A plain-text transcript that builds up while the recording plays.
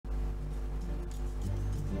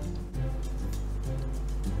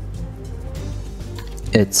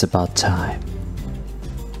It's about time.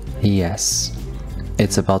 Yes,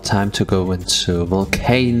 it's about time to go into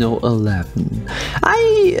Volcano 11.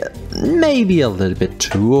 I may be a little bit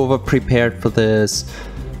too over-prepared for this,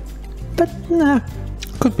 but nah,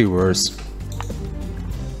 could be worse.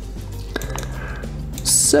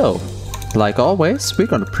 So, like always, we're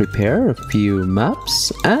gonna prepare a few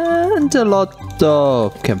maps and a lot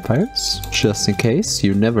of campfires, just in case,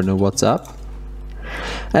 you never know what's up.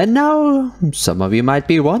 And now, some of you might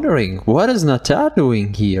be wondering, what is Nata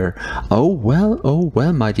doing here? Oh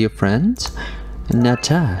well, my dear friend.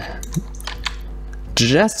 Nata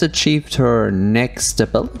just achieved her next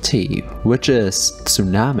ability, which is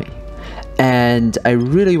Tsunami. And I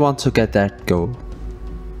really want to get that go.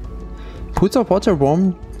 Pools of water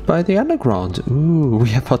warmed by the underground. Ooh, we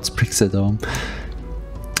have hot springs at home.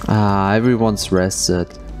 Everyone's rested.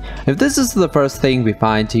 If this is the first thing we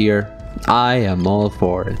find here, I am all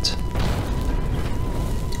for it.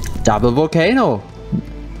 Double volcano!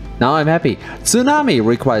 Now I'm happy. Tsunami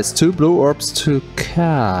requires 2 blue orbs to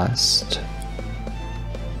cast.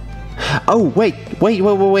 Oh, wait.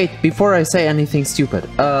 Before I say anything stupid,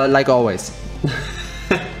 like always.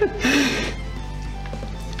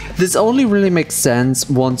 This only really makes sense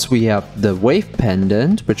once we have the wave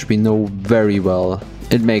pendant, which we know very well.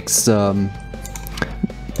 It makes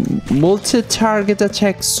multi-target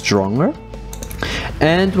attack stronger,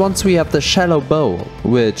 and once we have the shallow bow,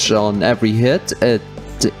 which on every hit it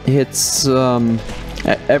hits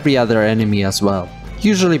every other enemy as well,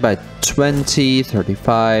 usually by 20,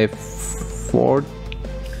 35,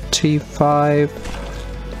 45.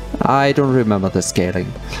 I don't remember the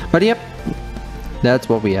scaling, but yep, that's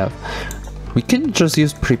what we have. We can just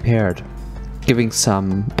use prepared, giving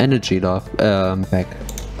some energy back.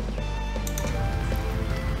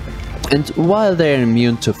 And while they're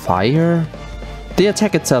immune to fire, the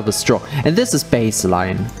attack itself is strong. And this is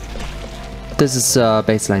baseline. This is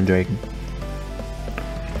baseline dragon.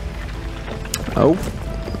 Oh,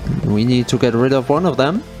 we need to get rid of one of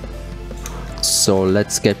them. So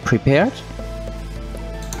let's get prepared.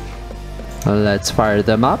 Let's fire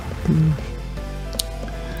them up.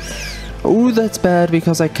 Oh, that's bad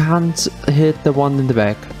because I can't hit the one in the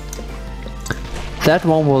back. That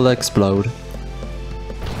one will explode.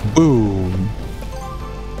 Boom.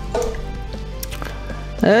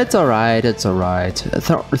 It's alright, it's alright.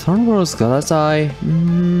 Thorn Rose Galazai.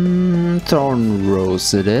 Thorn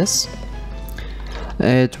Rose it is.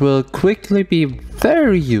 It will quickly be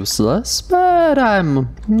very useless, but I'm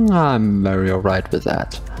very alright with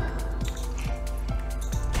that.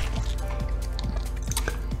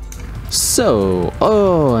 So,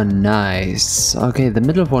 oh nice. Okay, the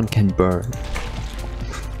middle one can burn.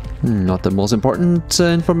 Not the most important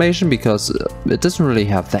information because it doesn't really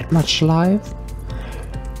have that much life.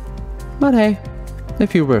 But hey,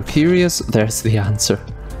 if you were curious, there's the answer.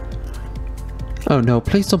 Oh no,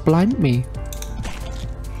 please don't blind me.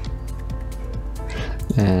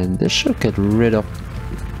 And this should get rid of...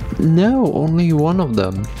 No, only one of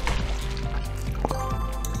them.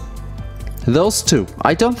 Those two.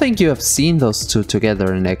 I don't think you have seen those two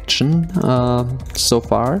together in action so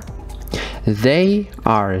far. They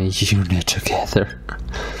are a unit together.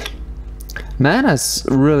 Mana's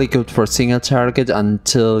really good for single target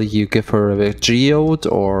until you give her a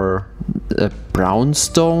geode or a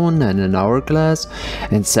brownstone and an hourglass.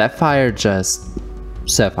 And Sapphire just...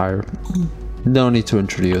 Sapphire. No need to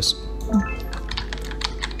introduce.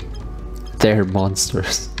 They're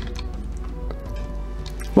monsters.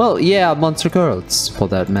 Well, yeah, monster girls for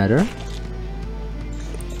that matter.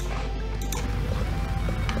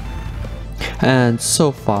 And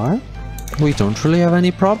so far, we don't really have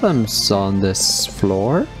any problems on this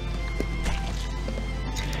floor.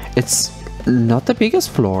 It's not the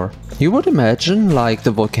biggest floor. You would imagine like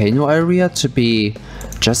the volcano area to be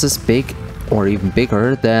just as big or even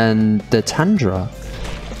bigger than the tundra.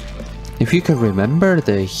 If you can remember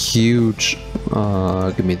the huge...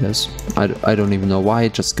 give me this. I don't even know why,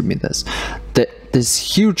 just give me this. This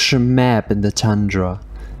huge map in the tundra.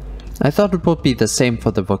 I thought it would be the same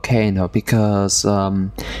for the volcano because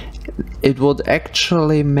it would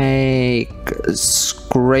actually make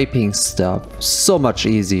scraping stuff so much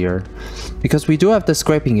easier. Because we do have the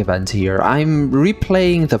scraping event here. I'm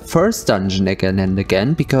replaying the first dungeon again and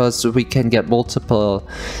again because we can get multiple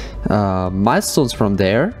milestones from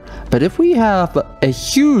there. But if we have a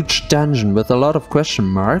huge dungeon with a lot of question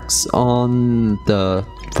marks on the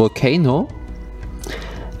volcano,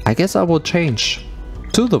 I guess I will change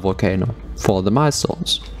to the volcano for the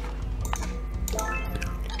milestones.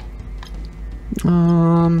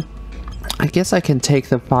 I guess I can take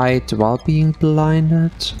the fight while being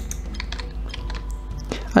blinded.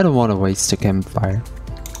 I don't want to waste a campfire.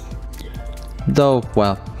 Though,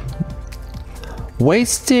 well,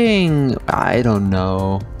 wasting, I don't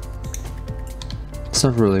know. It's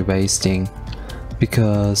not really wasting,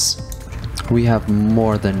 because we have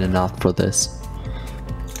more than enough for this.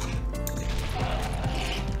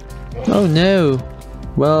 Oh no!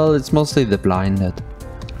 Well, it's mostly the blinded.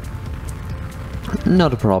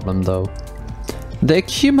 Not a problem though. The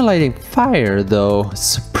accumulating fire though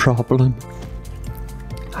is a problem.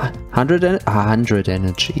 100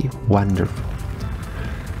 energy. Wonderful.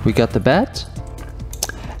 We got the bed.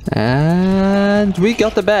 And we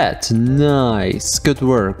got the bed. Nice. Good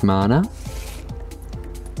work, Mana.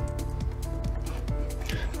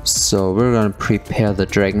 So we're gonna prepare the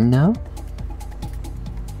dragon now.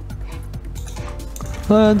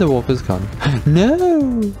 And the wolf is gone.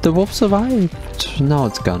 No! The wolf survived. Now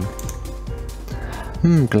it's gone.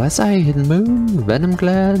 Glass Eye, Hidden Moon, Venom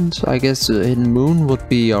Gland. I guess Hidden Moon would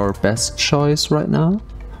be our best choice right now.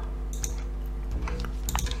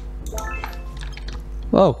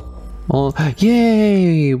 Oh,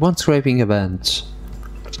 yay! One scraping event.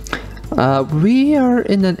 We are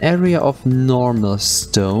in an area of normal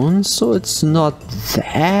stone, so it's not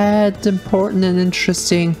that important and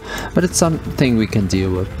interesting, but it's something we can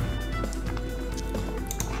deal with.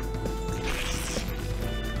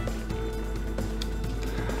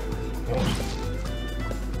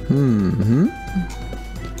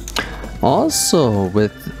 Also,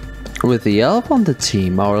 with the elf on the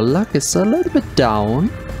team, our luck is a little bit down,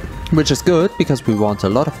 which is good because we want a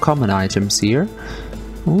lot of common items here.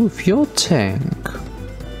 Ooh, fuel tank.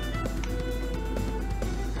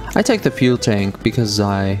 I take the fuel tank because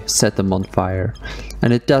I set them on fire,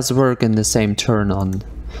 and it does work in the same turn on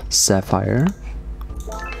Sapphire.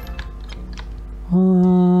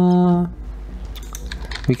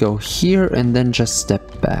 We go here and then just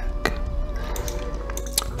step back.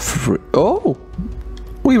 Oh,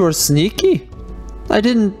 we were sneaky. I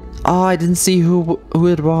didn't see who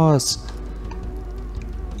it was.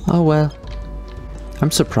 Oh well.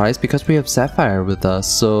 I'm surprised because we have Sapphire with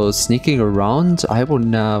us, so sneaking around, I would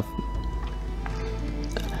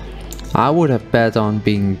have bet on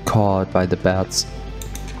being caught by the bats.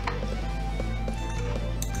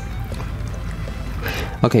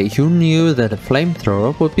 Okay, who knew that a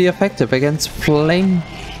flamethrower would be effective against flame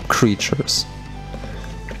creatures?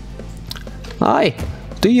 Hi,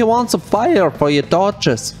 do you want some fire for your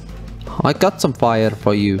dodges? I got some fire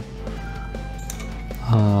for you.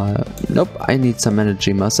 Nope, I need some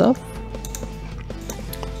energy myself.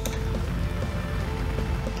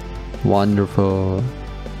 Wonderful.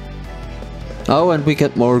 Oh, and we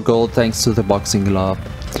get more gold thanks to the boxing glove.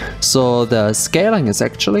 So the scaling is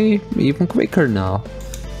actually even quicker now.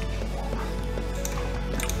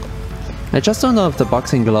 I just don't know if the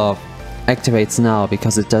boxing glove activates now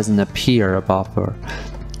because it doesn't appear above her.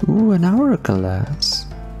 Ooh, an hourglass.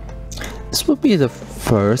 This will be the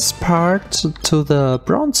first part to the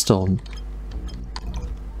brownstone,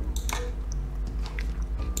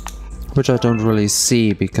 which I don't really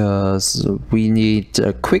see because we need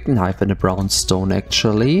a quick knife and a brownstone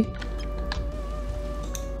actually.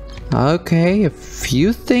 Okay, a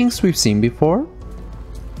few things we've seen before.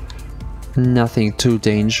 Nothing too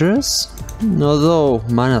dangerous, although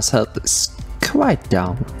Mana's health is quite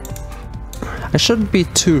down. I shouldn't be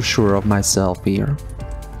too sure of myself here.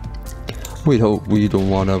 We don't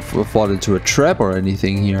want to fall into a trap or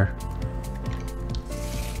anything here.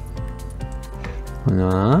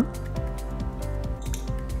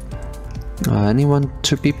 Anyone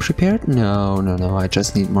to be prepared? No, I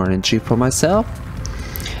just need more energy for myself.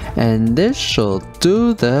 And this should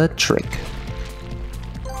do the trick.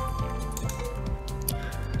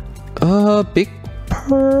 Big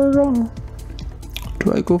pearl.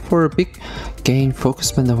 Do I go for a big gain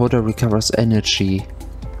focus when the holder recovers energy?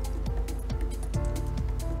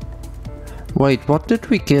 Wait, what did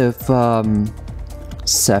we give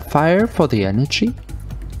Sapphire for the energy?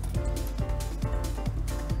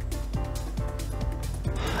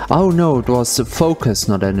 Oh no, it was focus,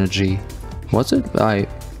 not energy. Was it?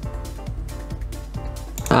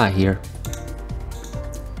 Here.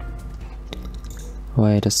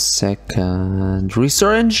 Wait a second.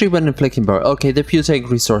 Restore energy when inflicting power. Okay, the fuel tank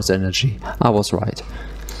restores energy. I was right.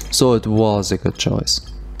 So it was a good choice.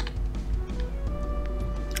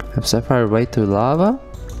 Have Sapphire wait to lava?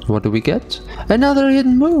 What do we get? Another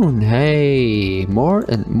hidden moon! Hey! More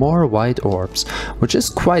and more white orbs. Which is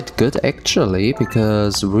quite good actually,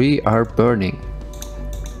 because we are burning.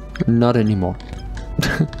 Not anymore.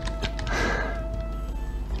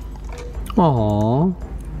 Aww.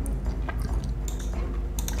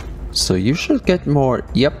 So you should get more.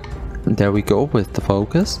 Yep. And there we go with the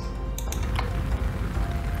focus.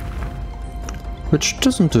 Which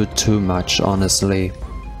doesn't do too much, honestly.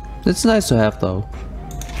 It's nice to have though.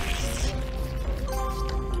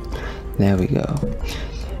 There we go.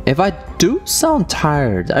 If I do sound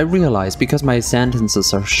tired, I realize because my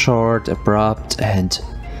sentences are short, abrupt, and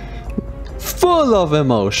full of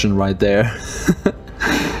emotion right there.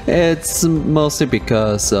 It's mostly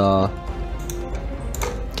because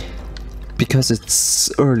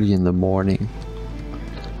it's early in the morning.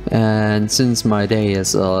 And since my day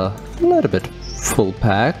is a little bit full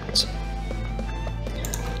packed,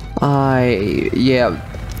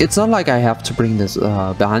 it's not like I have to bring this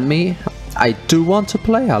behind me. I do want to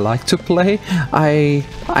play, I like to play. I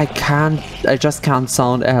just can't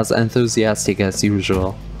sound as enthusiastic as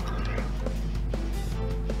usual.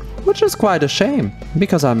 Which is quite a shame,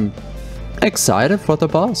 because I'm excited for the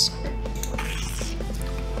boss.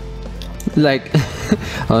 Like,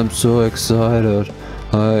 I'm so excited.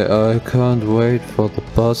 I can't wait for the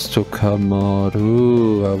boss to come out.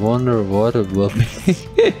 Ooh, I wonder what it will be.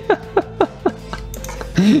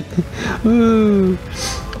 Ooh.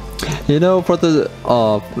 You know, for the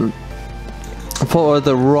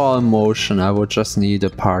raw emotion, I would just need a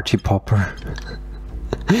party popper.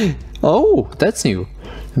 Oh, that's new.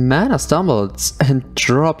 Mana stumbles and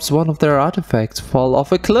drops one of their artifacts, fall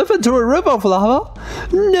off a cliff into a river of lava.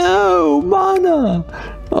 No, Mana!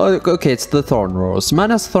 Oh, okay, it's the Thorn Rose.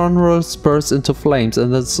 Mana's Thorn Rose bursts into flames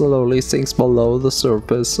and then slowly sinks below the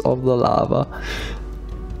surface of the lava.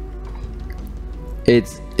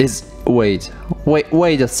 It is... Wait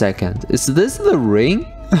a second. Is this the ring?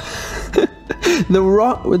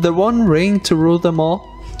 the one ring to rule them all?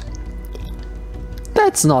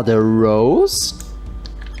 That's not a rose.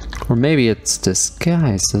 Or maybe it's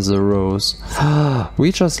disguised as a rose.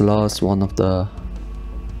 We just lost one of the...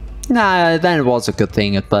 Nah, then it was a good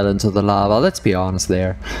thing it fell into the lava, let's be honest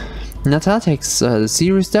there. Nata takes a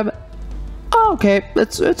serious step. Oh, okay,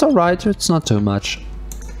 it's alright, it's not too much.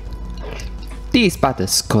 This but a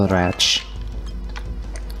scratch.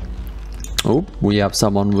 Oh, we have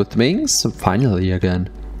someone with wings, finally again.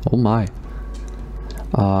 Oh my.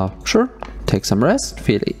 Sure, take some rest,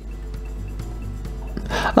 feel it.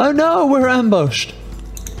 Oh no, we're ambushed!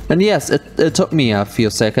 And yes, it took me a few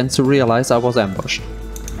seconds to realize I was ambushed.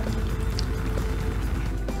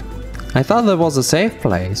 I thought there was a safe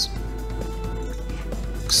place.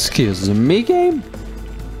 Excuse me, game?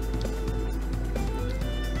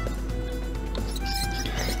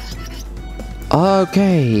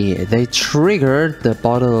 Okay, they triggered the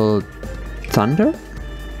bottle thunder.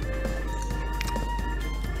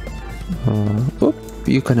 Oop,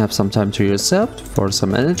 you can have some time to yourself for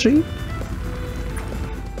some energy.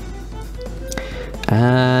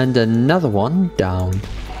 And another one down.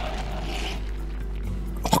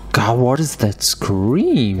 Oh god, what is that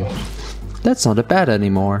scream? That's not a bat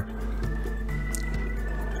anymore.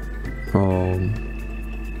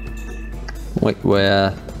 Wait,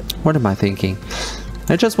 where? What am I thinking?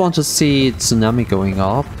 I just want to see tsunami going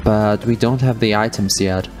off, but we don't have the items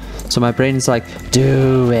yet. So my brain is like,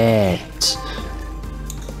 do it!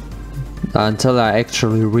 Until I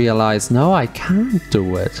actually realize, no, I can't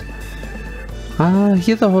do it.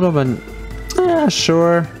 Here the HOBLIN.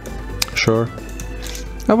 Sure.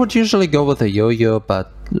 I would usually go with a yo-yo,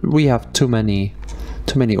 but we have too many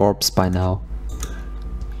orbs by now.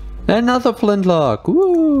 Another flintlock!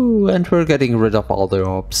 Woo! And we're getting rid of all the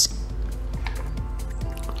orbs.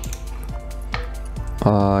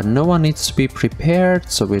 No one needs to be prepared,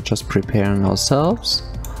 so we're just preparing ourselves.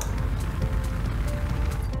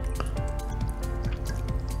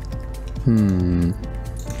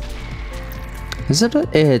 Is it?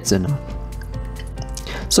 It's enough.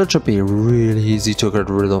 So it should be really easy to get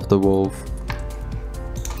rid of the wolf.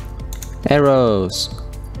 Arrows!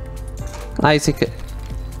 Icicle.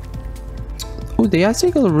 Oh, the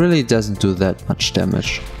icicle really doesn't do that much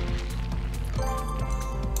damage.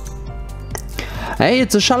 Hey,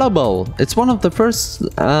 it's a shallow bowl. It's one of the first...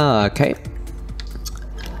 okay.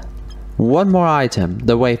 One more item,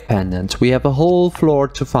 the wave pendant. We have a whole floor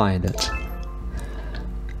to find it.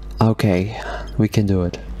 Okay, we can do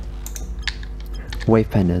it.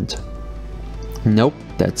 Wave pendant. Nope,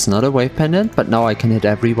 that's not a wave pendant, but now I can hit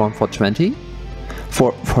everyone for 20.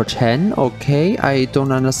 For 10, okay, I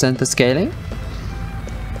don't understand the scaling.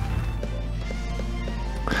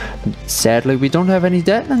 Sadly, we don't have any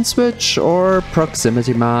deadman switch or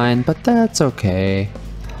proximity mine, but that's okay.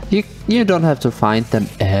 You don't have to find them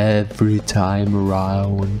every time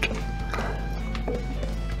around.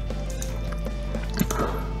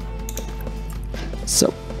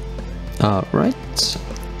 So, alright.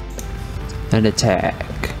 An attack.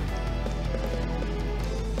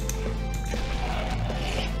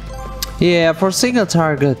 Yeah, for single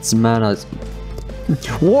targets, mana.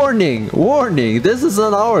 Warning! Warning! This is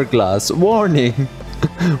an hourglass! Warning!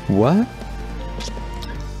 What?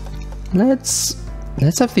 Let's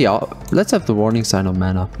have the warning sign on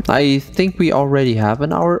mana. I think we already have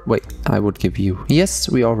an hour. Wait, I would give you. Yes,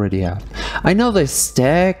 we already have. I know they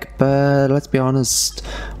stack, but let's be honest.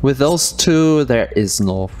 With those two, there is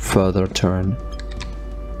no further turn.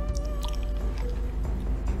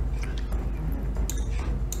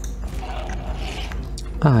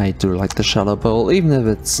 I do like the Shadow Bowl, even if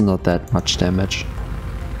it's not that much damage.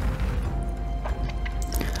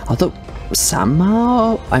 Although,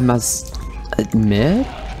 somehow, I must admit,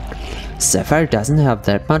 Sapphire doesn't have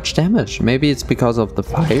that much damage. Maybe it's because of the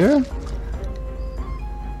fire?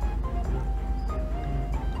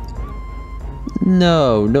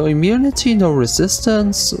 No immunity, no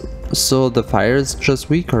resistance, so the fire is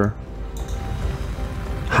just weaker.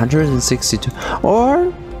 162,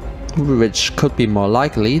 or, which could be more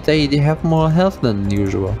likely, they have more health than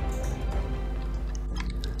usual.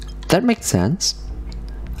 That makes sense.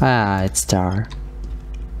 Ah, it's Star.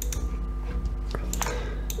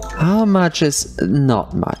 How much is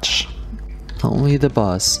not much? Only the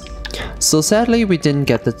boss. So sadly we didn't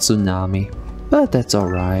get the tsunami, but that's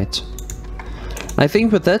alright. I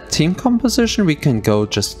think with that team composition we can go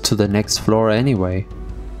just to the next floor anyway.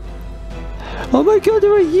 Oh my god,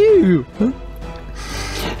 who are you?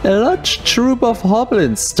 A large troop of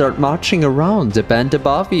hoblins start marching around the band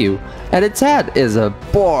above you. At its head is a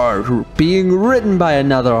boar being ridden by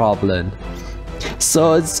another hoblin.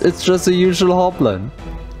 So it's just a usual hoblin.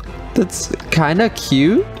 That's kinda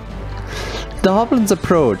cute. The hoblins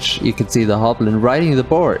approach. You can see the hoblin riding the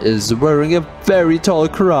boar is wearing a very tall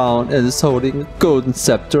crown and is holding a golden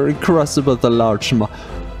scepter encrusted with a large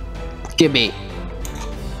Gimme!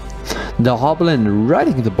 The hoblin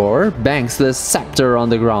riding the boar bangs the scepter on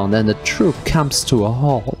the ground and the troop comes to a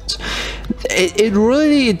halt. It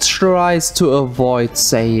really tries to avoid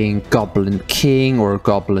saying Goblin King or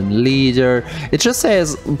Goblin Leader. It just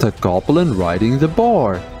says the goblin riding the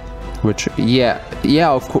boar. Which, yeah,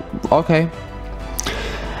 of course, okay.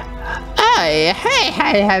 Hey,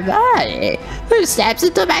 who steps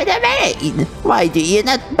into my domain? Why do you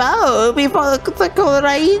not bow before the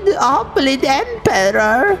great Hoblin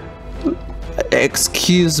Emperor?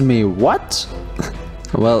 Excuse me, what?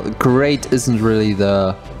 Well, great isn't really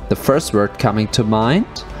the first word coming to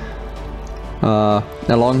mind.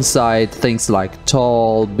 Alongside things like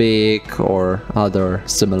tall, big, or other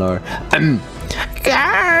similar.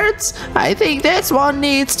 Guards, I think this one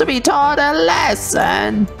needs to be taught a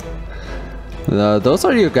lesson. Those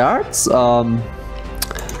are your guards? Well,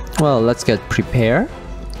 let's get prepared.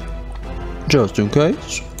 Just in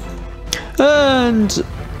case. And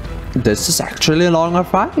this is actually a longer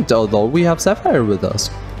fight, although we have Sapphire with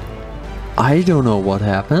us. I don't know what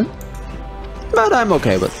happened, but I'm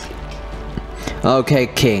okay with it. Okay,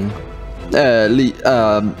 King.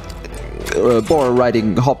 Boar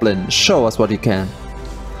riding Hoblin, show us what you can.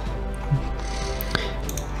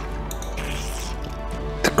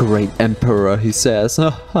 The great Emperor, he says.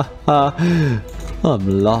 I'm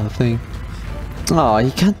laughing. Oh,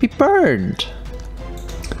 he can't be burned.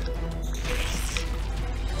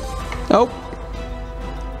 Oh.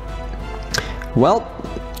 Well,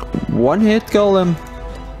 one hit golem.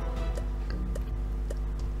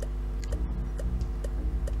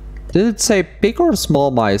 Did it say big or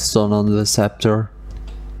small milestone on the scepter?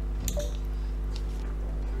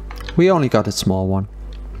 We only got a small one.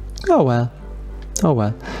 Oh well. Oh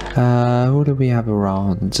well. Who do we have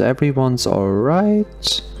around? Everyone's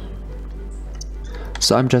alright.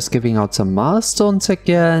 So I'm just giving out some milestones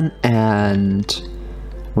again, and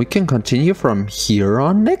we can continue from here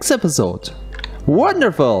on next episode.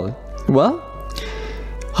 Wonderful! Well,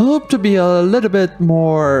 hope to be a little bit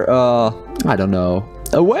more, I don't know,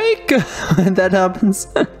 awake when that happens.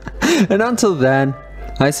 And until then,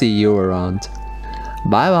 I see you around.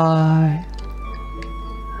 Bye bye!